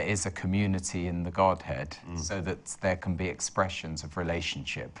that there is a community in the Godhead, so that there can be expressions of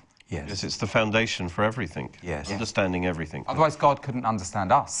relationship. Yes, it's the foundation for everything. Yes. Understanding everything. Otherwise, God couldn't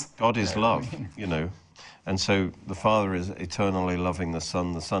understand us. God is love, And so the Father is eternally loving the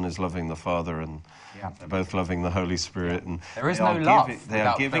Son is loving the Father, and they're both loving the Holy Spirit. And there is no love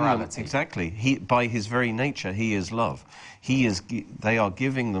without plurality. Exactly. By his very nature, he is love. They are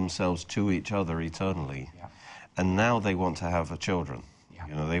giving themselves to each other eternally. Yeah. And now they want to have children.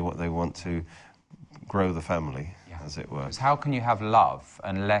 Yeah. They want to grow the family, as it were. Because how can you have love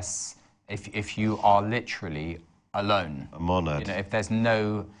unless if you are literally alone? A monad. If there's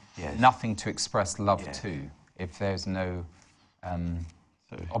nothing to express love to, if there's no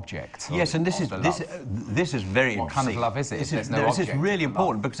object. Yes, and this is very interesting. What kind of love is it? This is really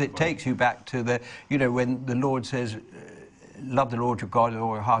important, because it takes you back to when the Lord says, love the Lord your God with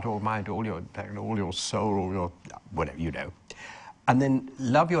all your heart, all your mind, all your soul, all your whatever, and then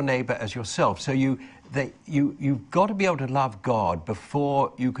love your neighbour as yourself. So you've got to be able to love God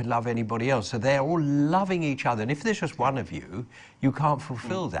before you can love anybody else. So they're all loving each other. And if there's just one of you, you can't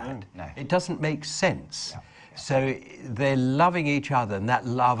fulfill that. No. It doesn't make sense. Yeah. So they're loving each other, and that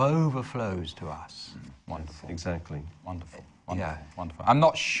love overflows to us. Wonderful. Exactly. Wonderful. Wonderful. I'm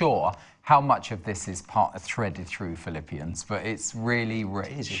not sure how much of this is threaded through Philippians, but it's really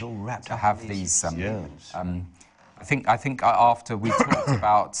rich. It's all wrapped to up have in these. I think after we talked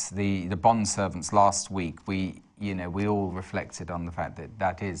about the bondservants last week, we all reflected on the fact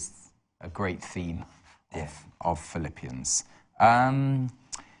that is a great theme of Philippians.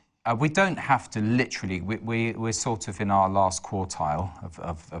 We don't have to literally. We're sort of in our last quartile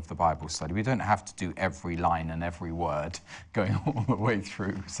of the Bible study. We don't have to do every line and every word going all the way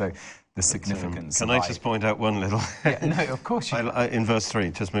through. So the significance. Can I just point out one little? No, of course you can. In verse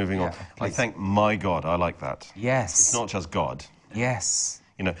 3, just moving on. Please. I thank my God. I like that. Yes. It's not just God. Yes.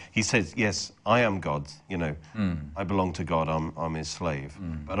 You know, he says, yes, I am God, you know, I belong to God, I'm his slave.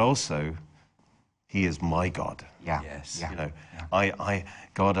 But also, he is my God. Yeah. Yes. Yeah. You know,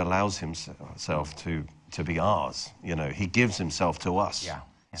 God allows himself to be ours. You know, he gives himself to us. Yeah.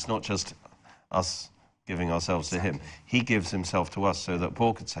 It's not just us giving ourselves to him. He gives himself to us so that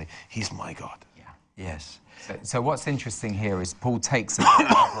Paul could say, he's my God. Yeah. Yes. So what's interesting here is Paul takes a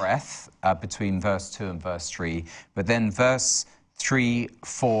breath between verse 2 and verse 3, but then verse 3,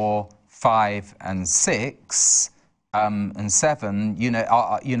 4, 5, and 6 and 7,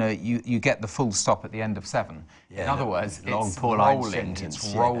 you get the full stop at the end of 7. Yeah, in other words, long it's four-line rolling, sentence,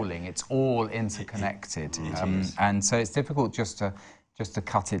 it's yeah. rolling, it's all interconnected. And so it's difficult just to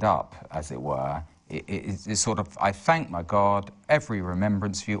cut it up, as it were. It's sort of, I thank my God, every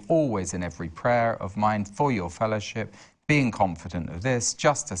remembrance of you, always in every prayer of mine for your fellowship, being confident of this,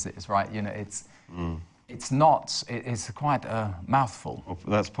 just as it is right. You know, it's not, it's quite a mouthful. Well,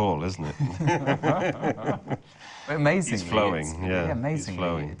 that's Paul, isn't it? Amazingly. He's flowing, yeah.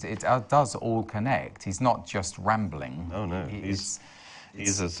 Amazingly. He's flowing. It does all connect. He's not just rambling. Oh, no. He's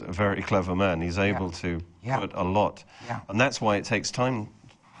a very clever man. He's able to put a lot. Yeah. And that's why it takes time,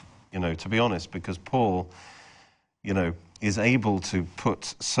 you know, to be honest, because Paul, you know, is able to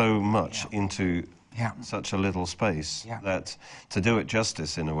put so much into such a little space that to do it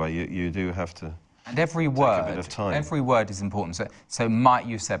justice in a way, you do have to. And every take word, a bit of time. every word is important. So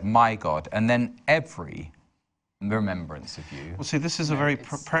you said, my God, and then every remembrance of you. Well, see, this is a very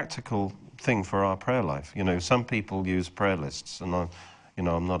practical thing for our prayer life. You know, some people use prayer lists, and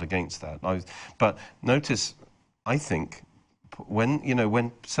I'm not against that. But notice, I think,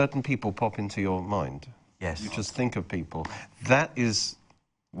 when certain people pop into your mind, Yes. you just think of people.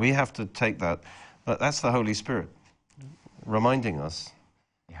 We have to take that. That's the Holy Spirit reminding us.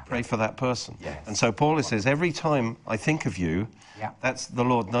 Pray for that person. Yes. And so Paul says, every time I think of you, that's the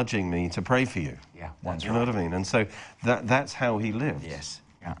Lord nudging me to pray for you. Yeah, that's You know what I mean? And so that's how he lived. Yes.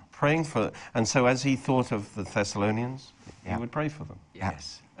 Yeah. Praying for, and so as he thought of the Thessalonians, he would pray for them.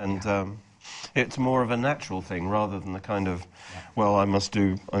 Yes. And it's more of a natural thing rather than the kind of, well,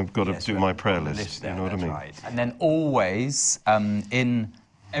 I've got to do my prayer list. You know what I mean? Right. And then always, in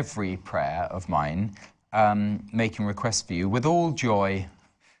every prayer of mine, making requests for you with all joy,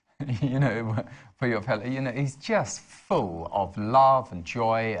 you know, for your fellow. You know, he's just full of love and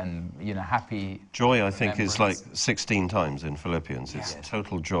joy and, you know, happy. Joy, I think, is like 16 times in Philippians. It's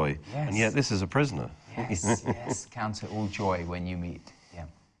total joy. Yes. And yet this is a prisoner. Yes. Count it all joy when you meet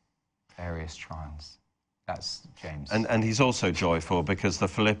various trials. That's James. And he's also joyful because the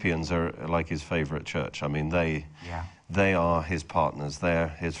Philippians are like his favourite church. I mean, they are his partners. They're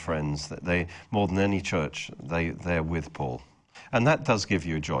his friends. They more than any church, they're with Paul. And that does give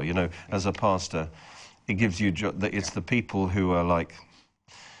you joy. You know, as a pastor, it gives you joy. It's the people who are like,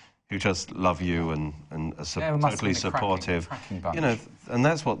 who just love you and are totally supportive. cracking bunch. You know, and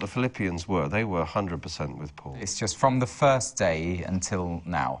that's what the Philippians were. They were 100% with Paul. It's just from the first day until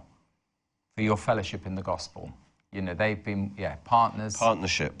now, for your fellowship in the gospel. You know, they've been, partners.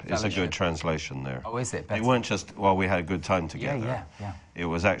 Partnership is a Fellowship. good translation there. Oh, is it? They Better. weren't just, well, we had a good time together. Yeah. It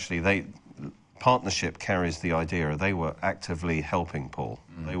was actually, partnership carries the idea. They were actively helping Paul.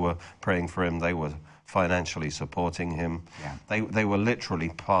 They were praying for him. They were financially supporting him. Yeah. They were literally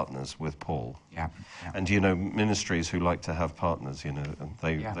partners with Paul. Yeah. And, you know, ministries who like to have partners, you know,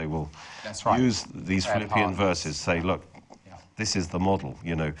 they will That's right. use these Prayer Philippian partners. verses, say, look, this is the model,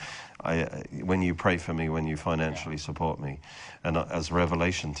 you know. When you pray for me, when you financially support me, and as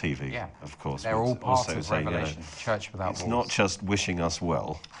Revelation TV, of course. They're all part of say, Revelation, you know, Church Without it's Walls. not just wishing us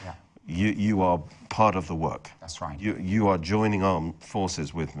well. Yeah. You are part of the work. That's right. You are joining armed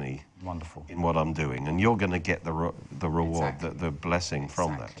forces with me. Wonderful. In what I'm doing, and you're going to get the reward, Exactly. the blessing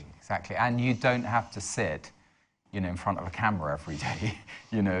from that. Exactly. And you don't have to sit, you know, in front of a camera every day.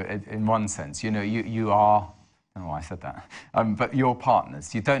 You know, in one sense, you know, you are. Oh, I said that. But you're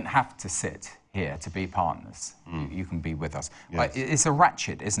partners. You don't have to sit here to be partners. You can be with us. Yes. It's a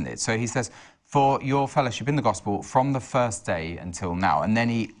ratchet, isn't it? So he says, for your fellowship in the gospel from the first day until now. And then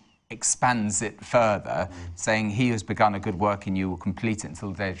he expands it further, saying he who has begun a good work in you will complete it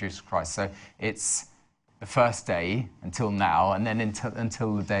until the day of Jesus Christ. So it's the first day until now, and then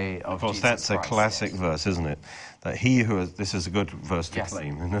until the day of Jesus Christ. Of course, that's a classic verse, isn't it? That he who has, this is a good verse to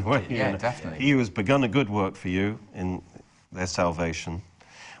claim in a way. Yeah, you know? definitely. He who has begun a good work for you in their salvation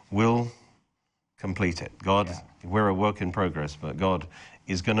will complete it. God, we're a work in progress, but God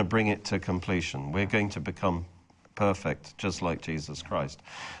is going to bring it to completion. We're going to become perfect, just like Jesus Christ.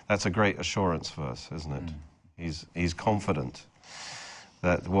 That's a great assurance verse, isn't it? He's confident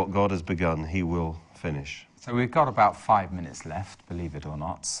that what God has begun, he will finish. So we've got about 5 minutes left, believe it or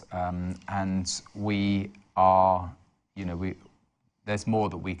not, and we are, there's more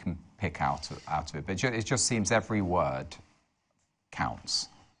that we can pick out of it, but it just seems every word counts.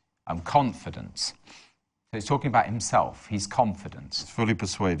 Confidence. So he's talking about himself. He's confident. Fully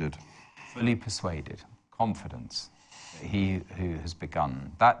persuaded. Fully persuaded. Confidence. He who has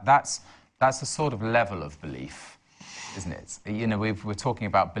begun. That's a sort of level of belief, isn't it? We're talking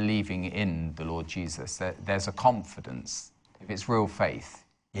about believing in the Lord Jesus. There's a confidence. If it's real faith,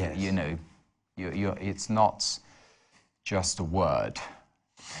 yes. It's not just a word,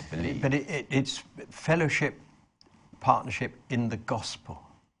 I believe. But it's fellowship, partnership in the gospel.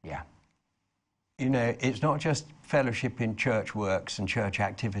 Yeah. It's not just fellowship in church works and church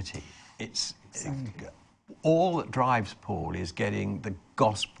activity. It's all that drives Paul is getting the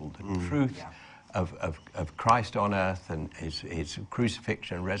gospel, the truth of Christ on earth and his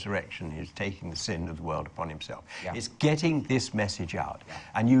crucifixion and resurrection, his taking the sin of the world upon himself. Yeah. It's getting this message out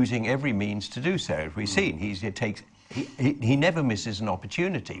and using every means to do so. As we've seen, he never misses an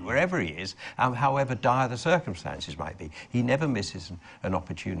opportunity wherever he is, however dire the circumstances might be. He never misses an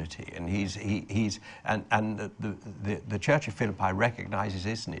opportunity, and the Church of Philippi recognises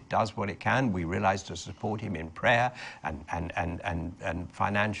this, and it does what it can. We realise to support him in prayer and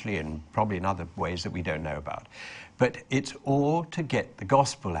financially, and probably in other ways that we don't know about. But it's all to get the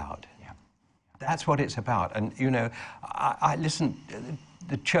gospel out. Yeah. That's what it's about. And I listen.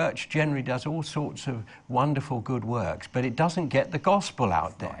 The church generally does all sorts of wonderful good works, but it doesn't get the gospel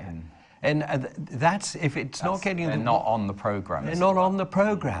out there. And that's if it's not getting. They're not on the program. They're not on the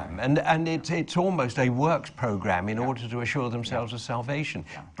program, and it's almost a works program in order to assure themselves of salvation.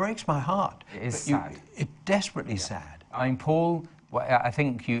 Yeah. Breaks my heart. It is sad. It's desperately sad. I mean, Paul. Well, I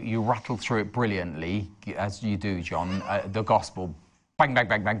think you rattle through it brilliantly, as you do, John. The gospel. Bang, bang,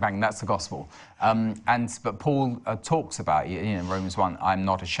 bang, bang, bang, that's the gospel. But Paul talks about, in Romans 1, I'm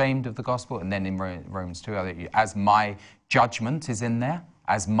not ashamed of the gospel, and then in Romans 2, as my judgment is in there,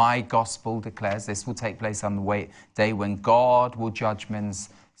 as my gospel declares, this will take place on the day when God will judge men's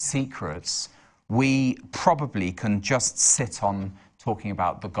secrets. We probably can just sit on talking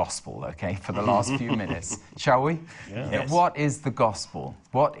about the gospel, okay, for the last few minutes, shall we? Yes. What is the gospel?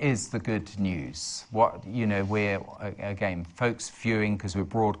 What is the good news? We're, again, folks viewing, because we're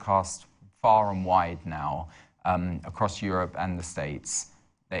broadcast far and wide now, across Europe and the States,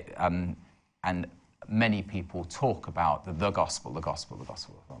 and many people talk about the gospel.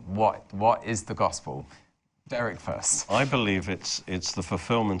 What is the gospel? Derek first. I believe it's the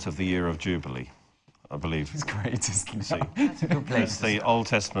fulfillment of the year of Jubilee. I believe. It's great, isn't it? It's a good place. It's the Old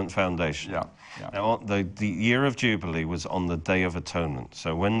Testament foundation. Yeah. Now, the year of Jubilee was on the Day of Atonement.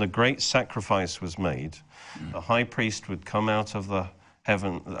 So when the great sacrifice was made, the high priest would come out of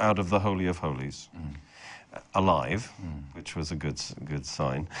the Holy of Holies, alive, which was a good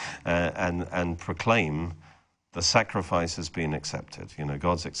sign, and proclaim the sacrifice has been accepted.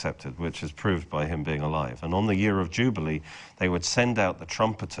 God's accepted, which is proved by him being alive. And on the year of Jubilee, they would send out the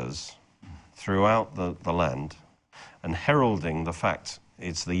trumpeters throughout the land, and heralding the fact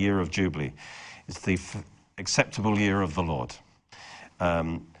it's the year of Jubilee. It's the acceptable year of the Lord.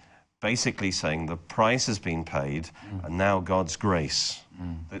 Basically saying the price has been paid, and now God's grace.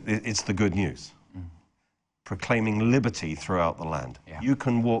 It's the good news. Proclaiming liberty throughout the land. Yeah. You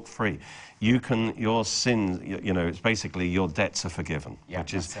can walk free. Your sins, it's basically your debts are forgiven,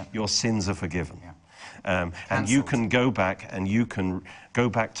 which is your sins are forgiven. Yeah. And you can go back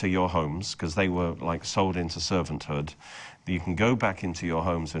to your homes, because they were like sold into servanthood. You can go back into your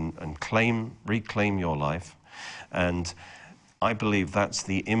homes and reclaim your life. And I believe that's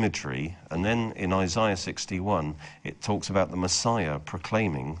the imagery. And then in Isaiah 61, it talks about the Messiah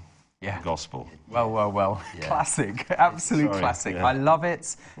proclaiming the gospel. Well. Yeah. Classic, absolute classic. Yeah. I love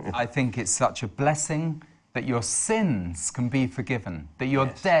it. I think it's such a blessing that your sins can be forgiven, that your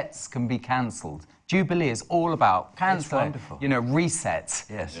debts can be cancelled. Jubilee is all about cancel, reset,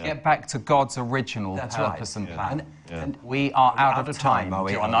 get back to God's original purpose and plan. And we are out of time, are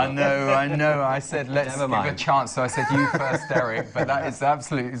we? John, I know. I said let's give a chance, so I said you first, Derek. But that is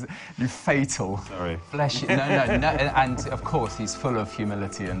absolutely fatal. Sorry. Bless you. No. And of course, he's full of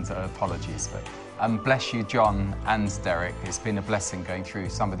humility and apologies. But bless you, John and Derek. It's been a blessing going through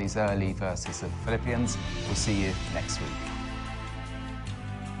some of these early verses of Philippians. We'll see you next week.